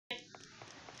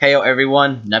Hey yo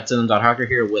everyone, Neptune.Hacker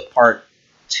here with part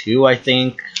 2, I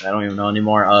think. I don't even know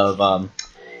anymore, of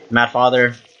Mad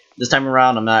Father. This time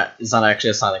around, it's not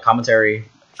actually a silent commentary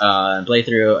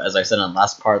playthrough, as I said in the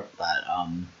last part that,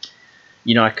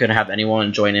 I couldn't have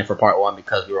anyone join in for part 1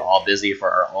 because we were all busy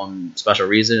for our own special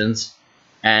reasons.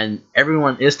 And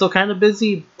everyone is still kind of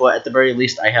busy, but at the very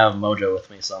least I have Mojo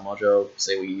with me, so Mojo,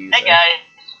 say what you say. Hey guys!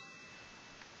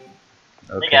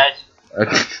 Okay. Hey guys!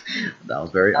 Okay. That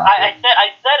was very awkward. I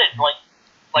said it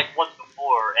like once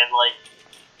before, and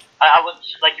I was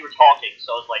like you were talking,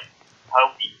 so I was like, I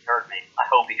hope he heard me. I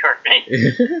hope he heard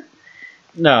me.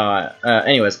 No.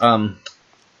 Anyways,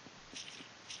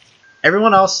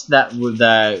 everyone else that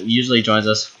usually joins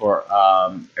us for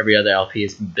every other LP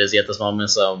is busy at this moment,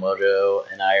 so Mojo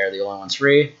and I are the only ones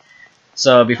free.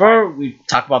 So before we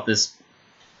talk about this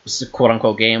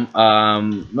quote-unquote game,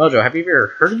 Mojo, have you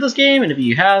ever heard of this game? And if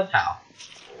you have, how?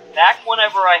 Back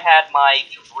whenever I had my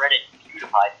dreaded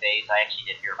PewDiePie phase, I actually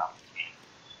did hear about this game.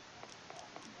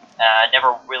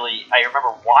 Never really. I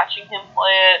remember watching him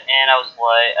play it, and I was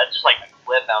like, just like a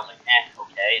clip. I was like,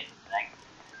 okay, it's a thing.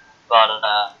 But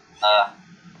I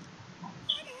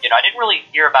didn't really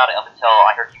hear about it up until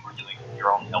I heard you were doing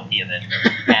your own LP of it,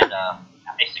 and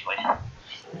basically,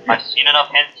 I've seen enough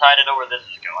hentai to know where this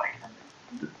is going.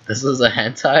 This is a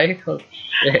hentai? Oh,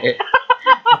 shit.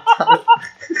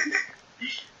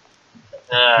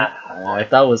 I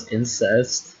thought it was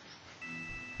incest.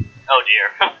 Oh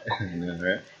dear. No,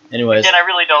 right? Anyways, again, I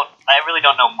really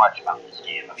don't know much about this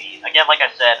game. I mean, again, like I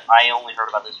said, I only heard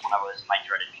about this when I was in my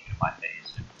dreaded PewDiePie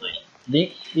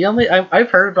phase. The only I've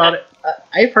heard about it.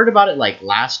 I've heard about it like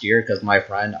last year because my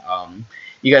friend,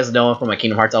 you guys know him from my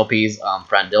Kingdom Hearts LPs,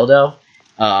 friend Dildo.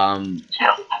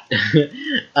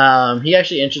 He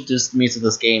actually introduced me to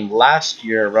this game last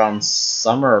year around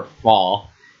summer or fall.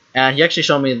 And he actually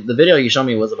showed me, the video he showed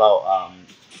me was about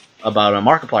a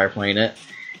Markiplier playing it.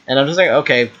 And I'm just like,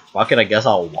 okay, fuck it, I guess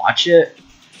I'll watch it.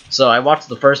 So I watched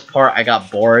the first part, I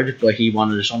got bored, but he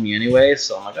wanted to show me anyway,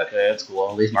 so I'm like, okay, that's cool,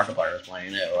 at least Markiplier was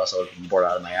playing it, or else I would have been bored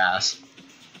out of my ass.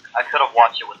 I could have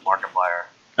watched it with Markiplier.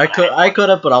 I could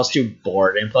have, but I was too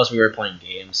bored, and plus we were playing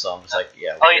games, so I'm just like,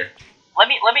 yeah, yeah. Let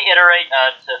me iterate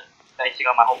to basically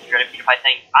on my whole dreaded PewDiePie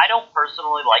thing. I don't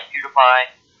personally like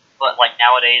PewDiePie, but like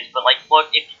nowadays, but like,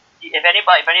 look, if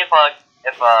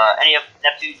any of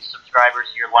Neptune's subscribers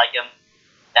here like him,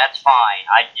 that's fine.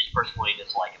 I just personally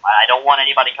dislike him. I don't want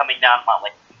anybody coming down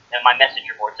in my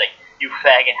messenger board saying, "You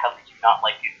faggot, how did you not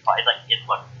like PewDiePie?" It's like,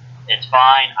 look, it's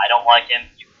fine. I don't like him.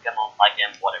 You can like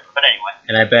him, whatever. But anyway.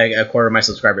 And I beg a quarter of my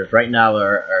subscribers right now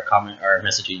are comment or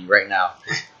messaging you right now.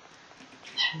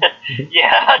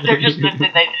 Yeah, they're just like,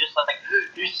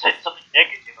 you said something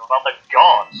negative about the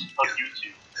gods of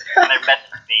YouTube. And they're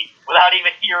messaging me without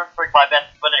even hearing my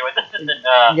message. But anyway, this isn't,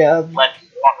 let's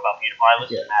talk about PewDiePie.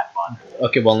 This is mad fun.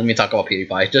 Okay, well, let me talk about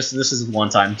PewDiePie. This is one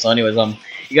time. So anyways,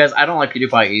 you guys, I don't like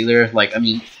PewDiePie either. Like, I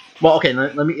mean, well, okay,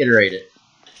 let me iterate it.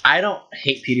 I don't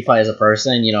hate PewDiePie as a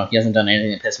person. You know, he hasn't done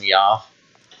anything that pissed me off.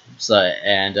 So,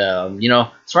 and,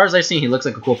 as far as I've seen, he looks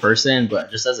like a cool person,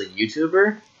 but just as a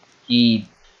YouTuber, he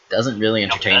doesn't really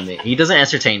entertain me. He doesn't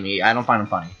entertain me. I don't find him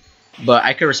funny. But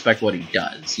I could respect what he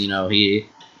does. You know, he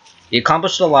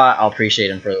accomplished a lot. I'll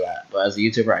appreciate him for that. But as a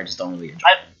YouTuber, I just don't really enjoy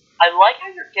him. I like how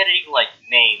you're getting, like,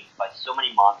 named by so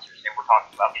many monsters, and we're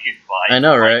talking about PewDiePie. I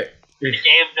know, right? The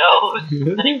game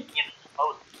knows that he can't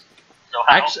suppose. So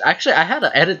how? Actually, I had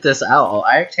to edit this out.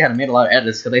 I actually had to make a lot of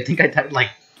edits because I think I typed like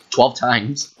 12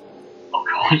 times. Oh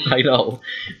gosh. I know,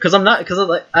 because I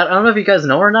don't know if you guys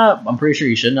know or not. I'm pretty sure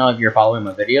you should know if you're following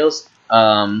my videos.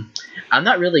 I'm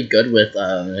not really good with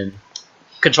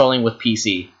controlling with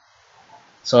PC,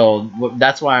 so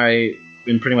that's why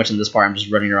in pretty much in this part I'm just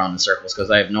running around in circles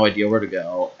because I have no idea where to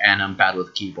go and I'm bad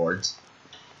with keyboards.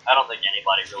 I don't think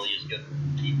anybody really is good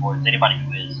with keyboards. Anybody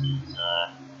who is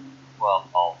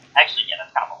well, actually, yeah,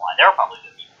 that's kind of a lie. There are probably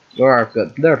good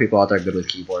people. There are people out there good with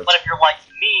keyboards. But if you're like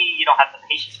me, you don't have the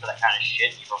patience for that kind of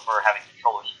shit. You prefer having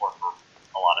controller support for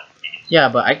a lot of games. Yeah,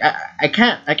 but I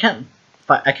can't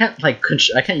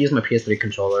use my PS3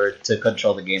 controller to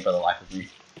control the game for the life of me.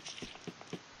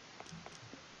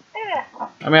 Yeah.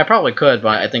 I mean, I probably could,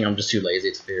 but I think I'm just too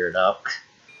lazy to figure it out.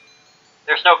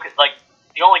 There's no like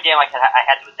the only game I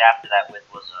had to adapt to that with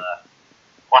was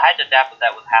I had to adapt with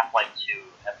that with Half-Life 2.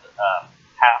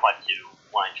 Half-Life 2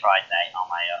 when I tried that on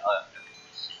my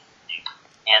PC,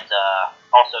 and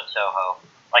also Toho.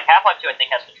 Like Half-Life 2, I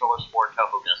think has controller support.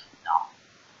 Toho does not.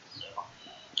 So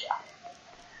yeah.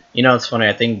 You know, it's funny.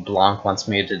 I think Blanc wants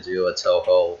me to do a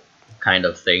Toho kind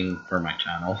of thing for my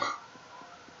channel.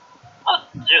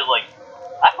 Dude, like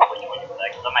I probably join you for that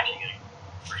because I'm actually getting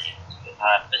pretty into it.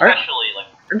 Especially like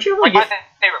Aren't you only like my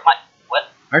favorite. What?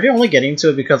 Aren't you only getting to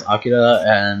it because Akira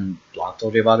and Blanc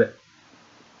told you about it?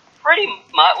 Pretty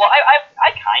much. Well,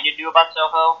 I kind of knew about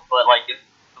Toho, but like it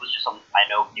was just something I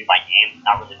knew by name,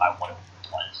 not really by what it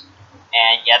was.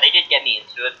 And yeah, they did get me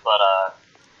into it, but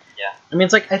yeah. I mean,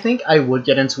 it's like I think I would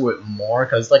get into it more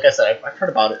because, like I said, I've heard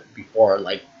about it before,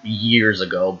 like years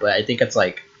ago. But I think it's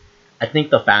like I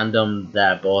think the fandom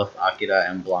that both Akira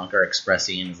and Blanc are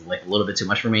expressing is like a little bit too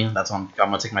much for me. That's why I'm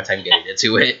gonna take my time getting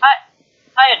into it.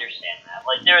 I understand that.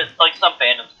 Like there's like some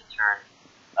fandoms that turn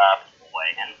people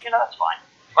away, and that's fine.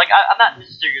 Like I'm not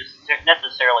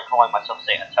necessarily calling myself,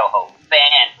 say, a Toho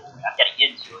fan. I'm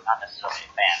getting into it, not necessarily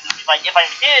a fan. If I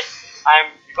did,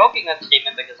 I'm revoking that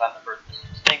statement because I'm the furthest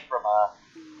thing from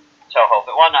Toho.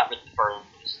 But well, I'm not really the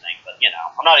furthest thing, but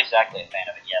I'm not exactly a fan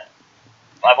of it yet.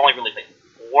 I've only really played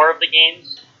 4 of the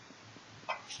games,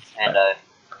 and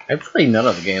I've played none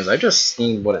of the games. I just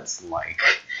seen what it's like.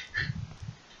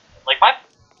 Like my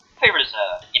favorite is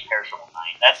Imperishable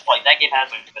Night. That's like that game has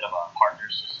a bit of a partner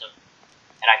system.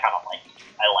 And I kind of like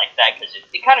that because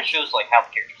it kind of shows like how the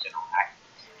characters interact.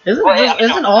 It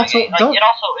also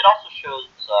shows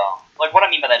like what I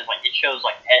mean by that is like it shows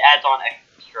like it adds on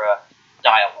extra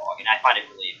dialogue, and I find it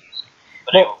really amusing.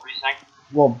 But anyway, what were you saying?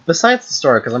 Well, besides the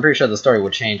story, because I'm pretty sure the story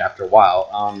would change after a while.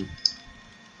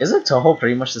 Isn't Toho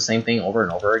pretty much the same thing over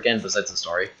and over again besides the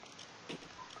story?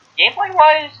 Gameplay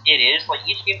wise, it is like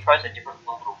each game tries a different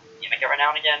little gimmick every now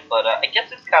and again, but I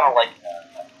guess it's kind of like.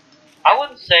 I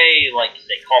wouldn't say,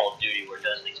 Call of Duty where it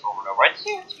does things over and over. I'd say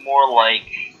it's more like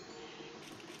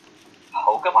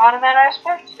Pokemon in that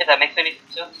aspect, if that makes any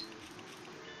sense.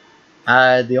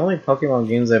 The only Pokemon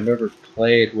games I've ever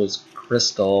played was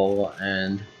Crystal,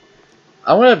 and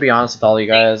I want to be honest with all you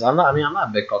guys. I'm not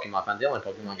a big Pokemon fan. The only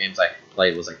Pokemon games I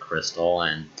played was like Crystal,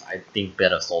 and I think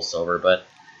bit of Soul Silver, but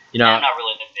I'm not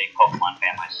really a big Pokemon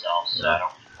fan myself, so I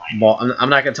don't. Well, I'm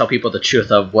not going to tell people the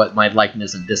truth of what my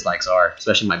likeness and dislikes are,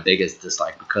 especially my biggest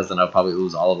dislike, because then I'll probably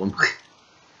lose all of them.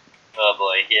 Oh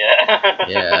boy, yeah.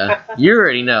 Yeah, you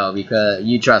already know because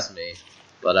you trust me,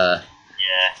 but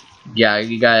yeah,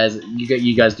 you guys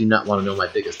do not want to know my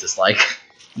biggest dislike.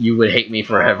 You would hate me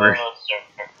forever. Certainly,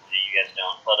 you guys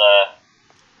don't, but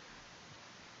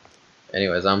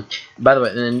Anyways, by the way,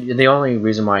 and the only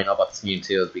reason why I know about this game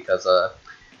too is because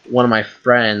one of my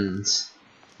friends,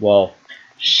 well.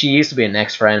 She used to be an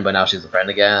ex-friend, but now she's a friend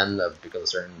again because of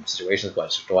certain situations, but I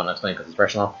just don't want to explain because it's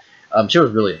personal. She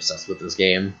was really obsessed with this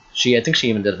game. I think she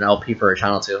even did an LP for her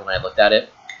channel too when I looked at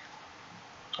it.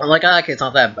 I'm like, okay, it's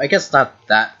not that. I guess it's not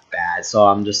that bad. So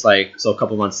I'm just like, a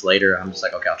couple months later, I'm just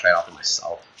like, okay, I'll try it out for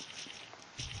myself.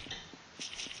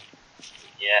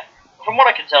 Yeah, from what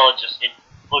I can tell, it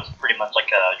looks pretty much like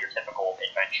your typical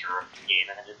adventure game,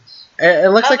 and it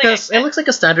looks like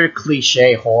a standard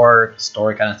cliche horror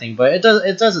story kind of thing, but it does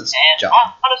its job.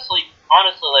 Honestly,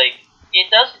 like it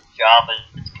does its job, but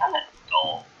it's kind of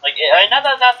dull. Like not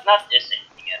dissing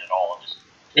it at all.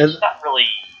 It's not really.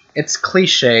 It's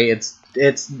cliche. It's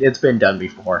been done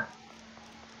before.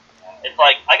 It's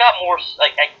like I got more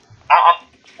like I'm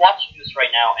watching this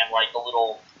right now and like a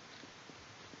little.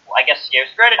 I guess scares.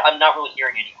 Granted, I'm not really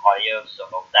hearing any audio, so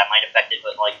that might affect it.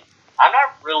 But like, I'm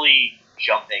not really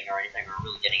jumping or anything, or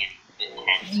really getting any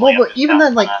intense. Well, but even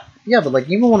then, like, yeah, but like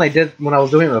even when I was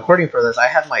doing the recording for this, I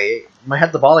had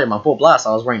the volume on full blast.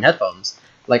 I was wearing headphones.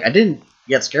 Like, I didn't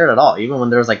get scared at all. Even when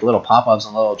there was like little pop-ups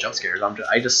and little jump scares,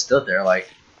 I just stood there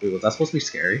like, wait, was that supposed to be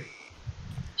scary?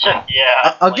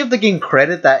 Yeah. I'll give the game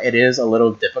credit that it is a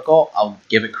little difficult. I'll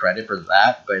give it credit for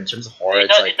that. But in terms of horror, it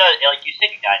does, like you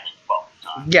said, you died like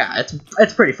 12 times. Yeah,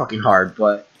 it's pretty fucking hard,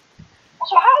 but.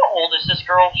 So how old is this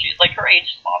girl? She's like her age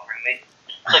is bothering me.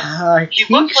 Like, she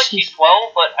looks like she's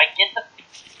 12, but I get the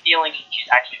feeling she's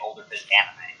actually older because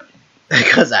anime.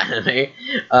 Because anime.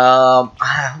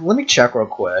 Let me check real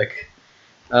quick.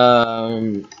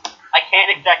 I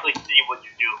can't exactly see what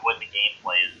the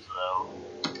gameplay is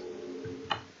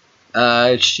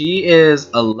though. She is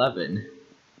 11.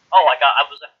 Oh my god, I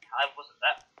wasn't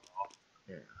that.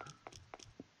 Yeah.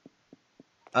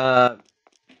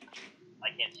 I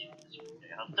can't see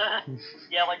this.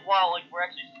 Yeah, like we're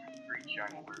actually screen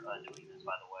sharing when we're doing this,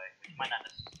 by the way. Which might not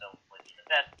necessarily be the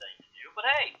best thing to do, but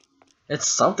hey. It's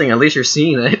something. At least you're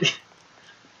seeing it.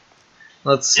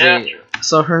 Let's see. Yeah, sure.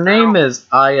 So her name is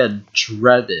Aya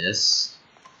Drevis.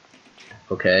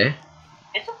 Okay.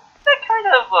 Isn't that kind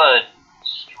of a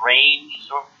strange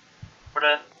sort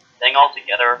of thing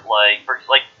altogether? Like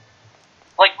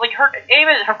her name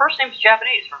is her first name is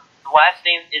Japanese. Her last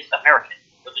name is American.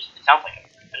 At least it sounds like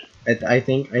American. I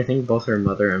think both her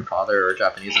mother and father are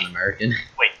Japanese and American.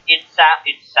 Wait, it sounds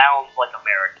like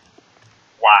American.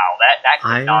 Wow, that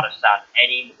could not have sounded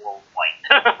any more white.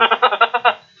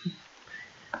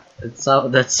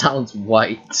 That sounds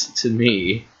white to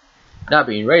me. Not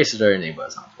being racist or anything, but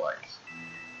it sounds white.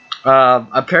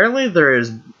 Apparently there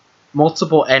is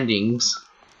multiple endings.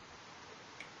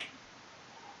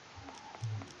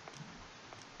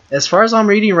 As far as I'm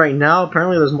reading right now,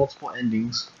 apparently there's multiple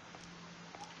endings.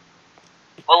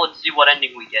 Well, let's see what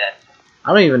ending we get.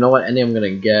 I don't even know what ending I'm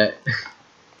gonna get.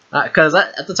 Because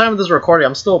at the time of this recording,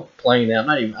 I'm still playing it.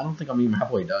 I don't think I'm even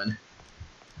halfway done.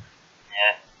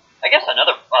 Yeah. I guess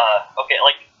another, okay,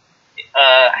 like,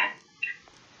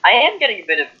 I am getting a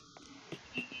bit of...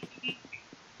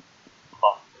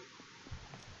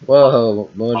 Whoa,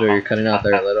 Mojo, you're cutting out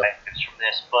there a little. From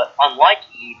this, but unlike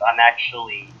Eve, I'm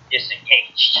actually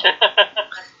disengaged.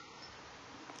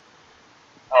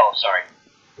 Oh, sorry.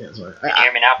 Yeah, sorry. Can you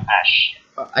hear me now? Ah, shit.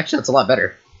 Actually, that's a lot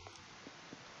better.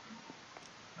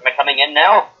 Am I coming in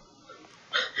now?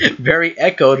 Very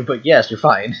echoed, but yes, you're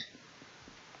fine.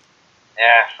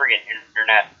 Yeah, forget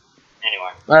internet.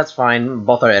 Anyway. That's fine.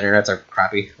 Both our internets are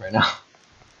crappy right now.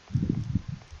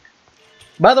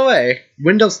 By the way,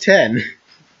 Windows 10.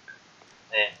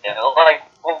 Yeah, like,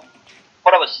 well,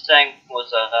 what I was saying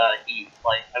was, Eve,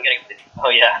 like, I'm getting, oh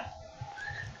yeah.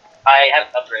 I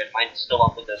haven't upgraded, mine's still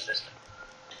on Windows System.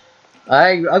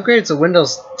 I upgraded to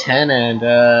Windows 10 and,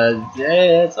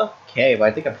 yeah, it's okay, but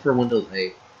I think I prefer Windows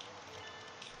 8.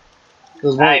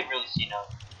 I really see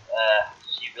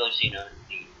no,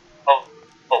 need. Oh.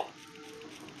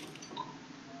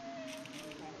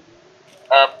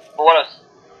 But what I was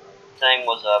saying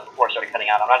was, before I started cutting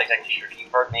out, I'm not exactly sure if you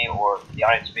heard me or if the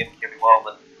audience will be able to hear me well,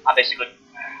 but I'm basically,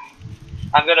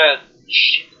 I'm gonna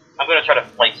try to,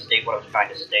 like, state what I was trying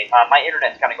to state. My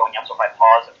internet's kind of going out, so if I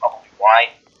pause, that's probably why,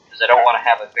 because I don't want to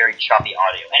have a very choppy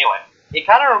audio. Anyway, it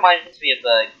kind of reminds me of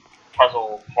the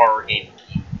puzzle horror game,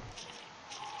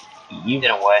 in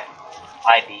a way.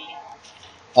 IB.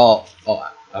 Oh,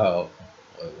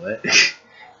 wait, what?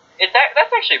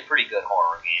 That's actually a pretty good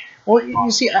horror game. Well, you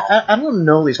see, I don't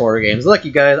know these horror games. Look,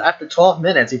 you guys, after 12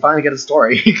 minutes, you finally get a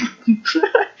story.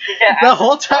 Yeah, the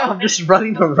whole time I'm just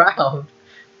running around,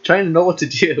 trying to know what to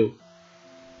do.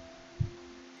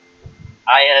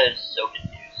 I am so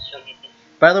confused.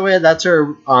 By the way, that's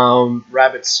her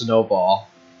rabbit Snowball.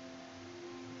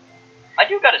 I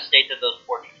do gotta state that those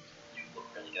portraits do look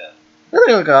really good.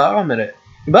 They look, I'll admit it.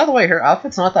 By the way, her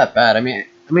outfit's not that bad. I mean,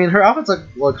 her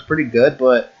outfit looks pretty good,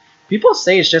 but people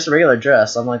say it's just a regular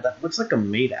dress. I'm like, that looks like a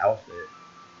maid outfit.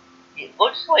 It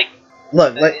looks like.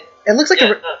 Look, it looks like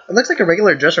it looks like a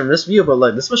regular dress from this view, but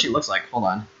look, this is what she looks like. Hold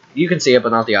on, you can see it, but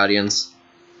not the audience.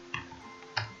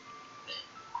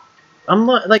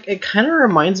 Like, it kind of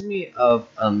reminds me of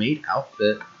a maid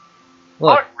outfit.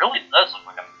 Look. Oh, it really does look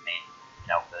like a maid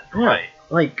outfit. Yeah, Right.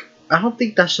 like, I don't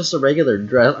think that's just a regular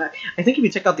dress. I think if you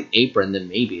take out the apron, then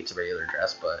maybe it's a regular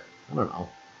dress, but I don't know.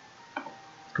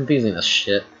 It's confusing as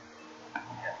shit.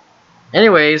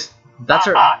 Anyways, that's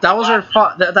her. That was her.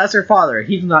 That's her father.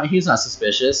 He's not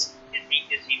suspicious.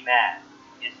 Is he mad?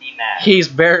 Is he mad? He's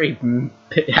very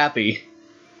happy.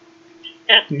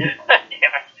 Damn it!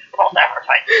 False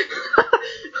advertising.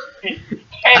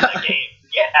 End the game.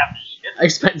 Get half the shit. I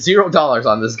spent $0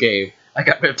 on this game. I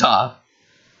got ripped off.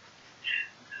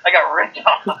 I got ripped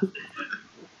off.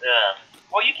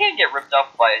 Well, you can get ripped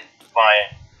off by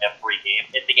a free game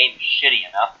if the game's shitty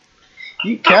enough.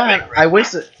 You can. I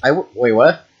wasted. Wait,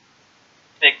 what?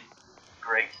 Big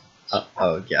Griggs.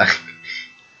 Oh yeah.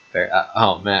 Fair.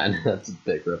 Oh man, that's a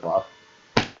big ripoff.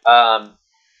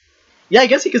 Yeah, I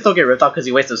guess he can still get ripped off because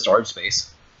he wasted storage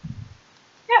space.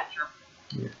 Yeah, sure.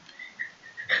 Yeah.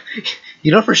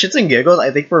 You know, for shits and giggles, I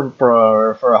think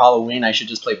for Halloween I should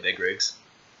just play Big Rigs.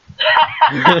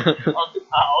 I'll join for that.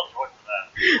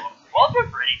 Well, I'll join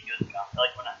for any good commentary.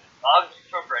 Like when I'll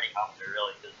join for any commentary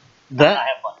really, because I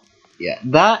have fun. Yeah,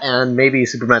 that and maybe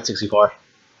Superman 64.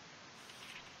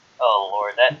 Oh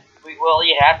lord, well,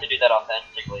 you have to do that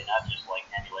authentically, not just like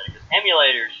emulator. Because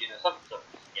emulators, you know, some stuff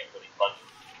get really fuzzy.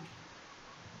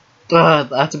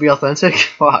 I have to be authentic.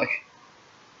 Fuck.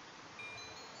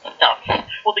 No,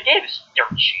 well, the game is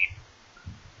dirt cheap.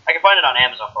 I can find it on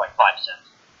Amazon for like 5 cents,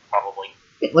 probably.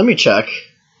 Let me check.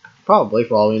 Probably,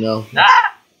 for all we know.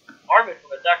 Ah! Armin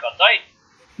from Attack on Titan.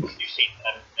 You've seen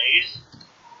better days.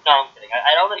 No, I'm kidding.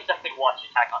 I don't exactly watch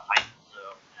Attack on Titan, so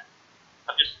yeah.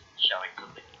 I'm just showing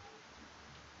something.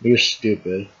 You're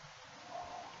stupid.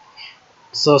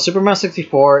 So Superman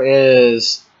 64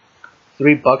 is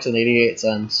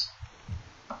 $3.88.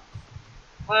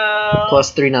 Well,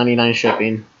 Plus $3.99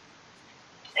 shipping.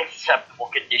 acceptable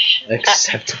condition.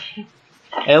 Acceptable.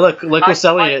 Hey, look who's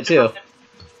selling it too.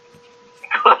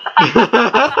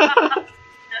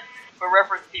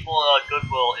 reference, people,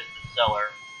 Goodwill is the seller.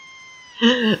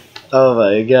 Oh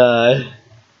my god.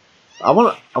 I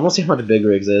wanna see how much Big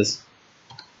Rigs is.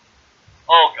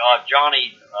 Oh god,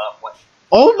 Johnny, what?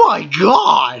 Oh my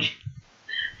god!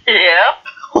 Yeah?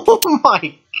 Oh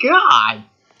my god!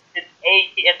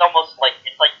 It's almost like,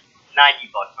 it's like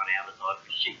 $90 on Amazon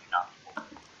for shit you not.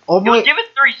 Oh It my... was given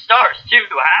 3 stars too,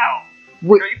 how?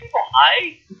 Wait. Are you people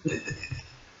high?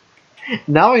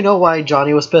 Now I know why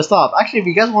Johnny was pissed off. Actually, if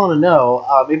you guys want to know,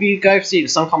 maybe you guys seen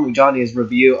some Comic Johnny's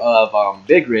review of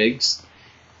Big Rigs.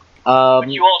 But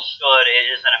you all should, it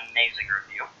is an amazing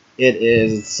review. It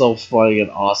is. It's so funny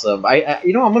and awesome.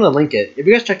 You know, I'm gonna link it. If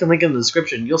you guys check the link in the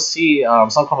description, you'll see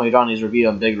some Comic Johnny's review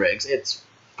of Big Rigs. It's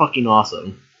fucking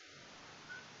awesome.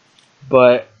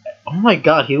 But oh my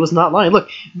god, he was not lying. Look,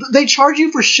 they charge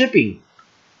you for shipping.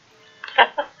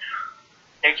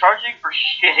 They charge you for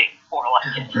shitting more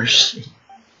like it. For shit.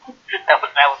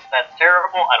 That's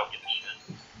terrible. I don't give a shit.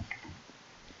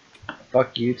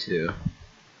 Fuck you too.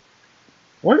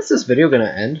 When is this video gonna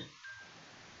end?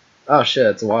 Oh shit,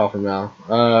 it's a while from now.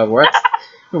 We're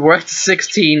at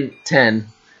 16:10.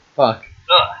 Fuck.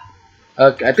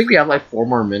 Ugh. I think we have like 4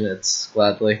 more minutes.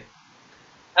 Gladly.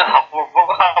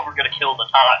 We're gonna kill the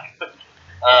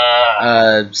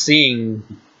time. Sing,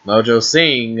 Mojo,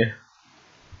 sing.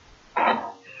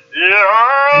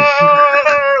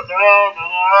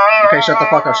 Okay, shut the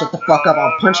fuck up. Shut the fuck up.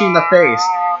 I'm punching you in the face.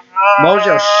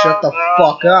 Mojo, shut the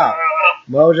fuck up.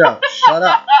 Mojo, shut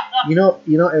up. You know,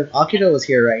 if Akira was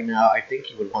here right now, I think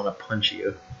he would want to punch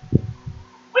you.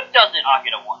 When doesn't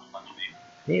Akira want to punch me?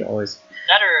 He always.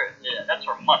 That's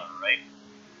her mother, right?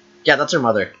 Yeah, that's her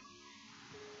mother.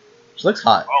 She looks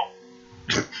hot. Oh.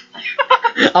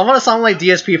 I want to sound like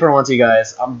DSP for once, you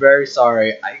guys. I'm very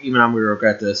sorry. Even I'm gonna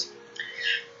regret this.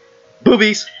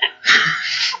 Boobies.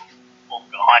 Oh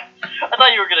god. I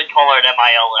thought you were gonna call her an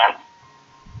MILF.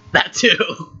 That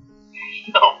too.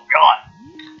 Oh god.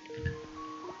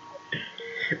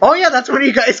 Oh yeah, that's what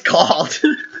you guys called.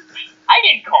 I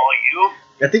didn't call you.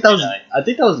 I think that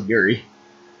was Yuri.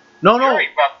 No. Yuri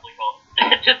probably called.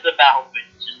 Just the battle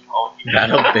bitch just called you.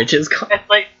 Battle bitches called. It's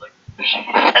like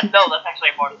no, that's actually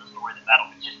a part of the story. The battle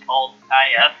bitch just called.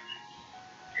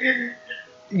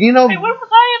 You know. Hey, where was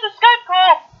I in the Skype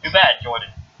call? Too bad, Jordan.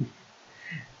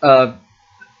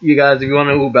 You guys, if you want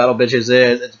to know who Battle Bitches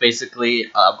is, it's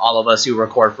basically all of us who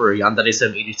record for Yandere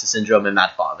 782 Syndrome and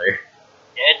Mad Father.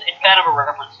 Yeah, it's kind of a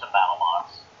reference to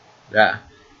BattleBots. Yeah.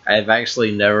 I've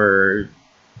actually never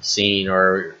seen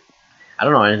or... I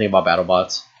don't know anything about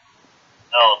BattleBots.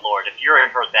 Oh lord, if you're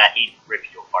heard that, he'd rip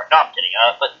you apart. No, I'm kidding,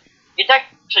 but it's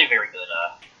actually a very good,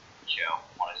 show,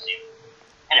 honestly.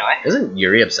 Anyway. Isn't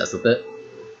Yuri obsessed with it?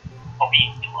 Oh,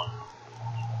 he loves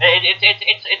it.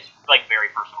 It's like very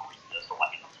personal reasons as to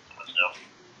why he loves it so much, though.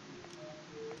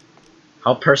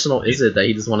 How personal is it that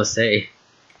he doesn't want to say?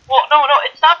 Well, no,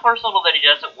 it's not personal that he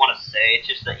doesn't want to say. It's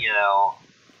just that, you know,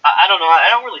 I don't know.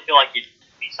 I don't really feel like it'd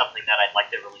be something that I'd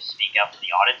like to really speak out to the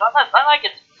audience. Not like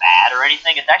it's bad or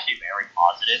anything. It's actually very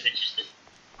positive. It's just that,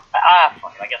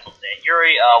 fuck it, I guess I'll say it.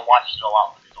 Yuri watched it a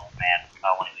lot with his old man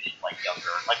when he was like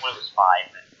younger, like when he was 5,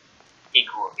 and he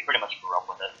pretty much grew up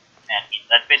with it. And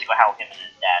that's basically how him and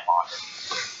his dad bonded.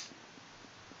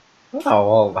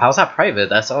 Oh, well, how's that private?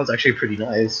 That sounds actually pretty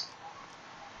nice.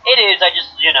 It is, I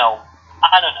just, you know,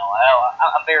 I don't know.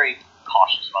 I'm very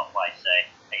cautious about what I say,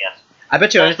 I guess. I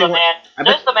bet you anything... The man in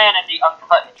the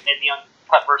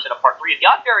uncut version of Part 3. If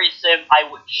Yandere Sim, I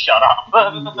would shut up.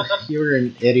 You're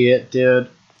an idiot, dude.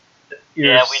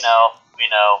 Yeah, we know.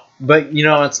 But, you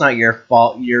know, it's not your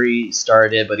fault. Yuri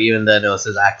started, but even then, it was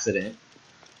his accident.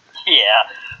 Yeah,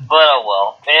 but oh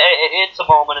well. It's a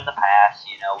moment in the past,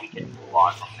 you know, we can move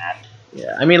on from that.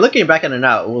 Yeah, I mean, looking back on it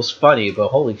now, it was funny, but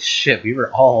holy shit, we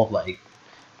were all, like,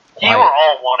 quiet. You were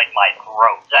all wanting my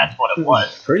throat, that's what it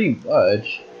was. Pretty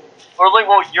much. Or, like,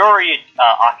 well, Yuri and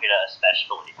Akira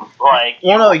especially. Like,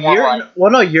 no,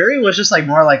 Yuri was just, like,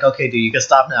 more like, okay, dude, you can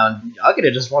stop now, and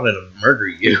Akira just wanted to murder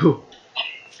you.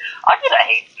 Akira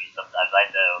hates me sometimes, I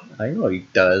know. I know he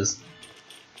does.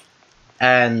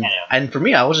 And for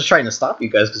me, I was just trying to stop you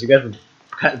guys, because you guys were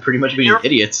kind of pretty much being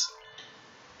idiots.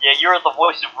 Yeah, you're the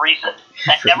voice of reason.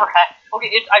 That never had. Okay,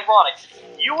 it's ironic.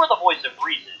 You were the voice of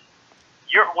reason.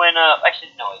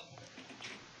 Actually, no.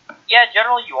 Yeah,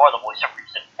 generally you are the voice of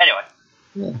reason. Anyway.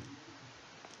 Yeah.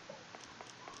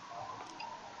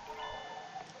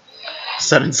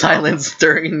 Sudden silence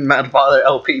during Mad Father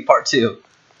LP Part 2.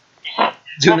 Well,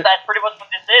 that's pretty much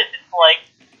what this is. It's like,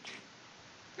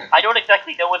 I don't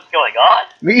exactly know what's going on.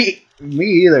 Me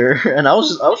either. And I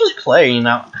was just playing.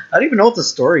 I don't even know what the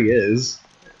story is.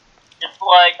 It's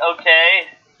like, okay,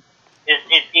 is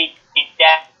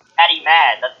Dad Daddy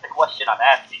mad? That's the question I'm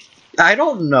asking. I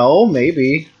don't know.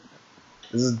 Maybe.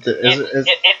 If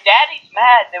Daddy's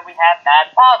mad, then we have Mad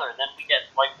Father. Then we get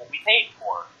like what we paid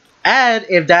for. And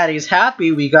if Daddy's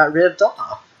happy, we got ripped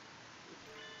off.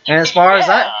 And as far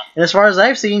as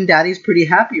I've seen, Daddy's pretty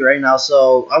happy right now,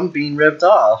 so I'm being ripped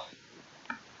off.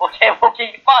 Okay,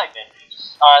 fine then.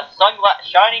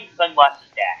 Shining sunglasses,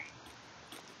 Daddy.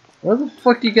 Where the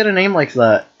fuck do you get a name like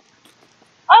that?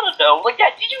 I don't know. Like,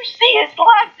 did you see his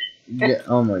glasses? Yeah.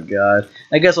 Oh my god.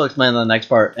 I guess I'll explain in the next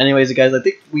part. Anyways, guys, I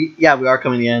think we are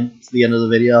coming to the end of the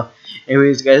video.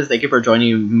 Anyways, guys, thank you for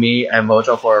joining me and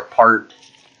Mojo for part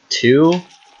 2?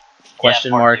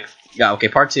 Question mark. 2. Yeah, okay,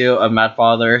 part 2 of Mad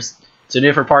Fathers. Tune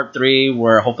in for part 3,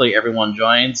 where hopefully everyone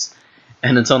joins.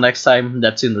 And until next time,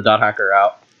 Neptune the Dot Hacker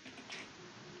out.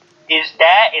 Is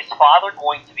father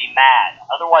going to be mad?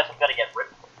 Otherwise, I'm gonna get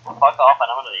ripped the fuck off, and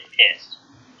I'm gonna be pissed.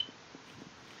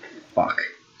 Fuck.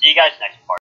 See you guys next part.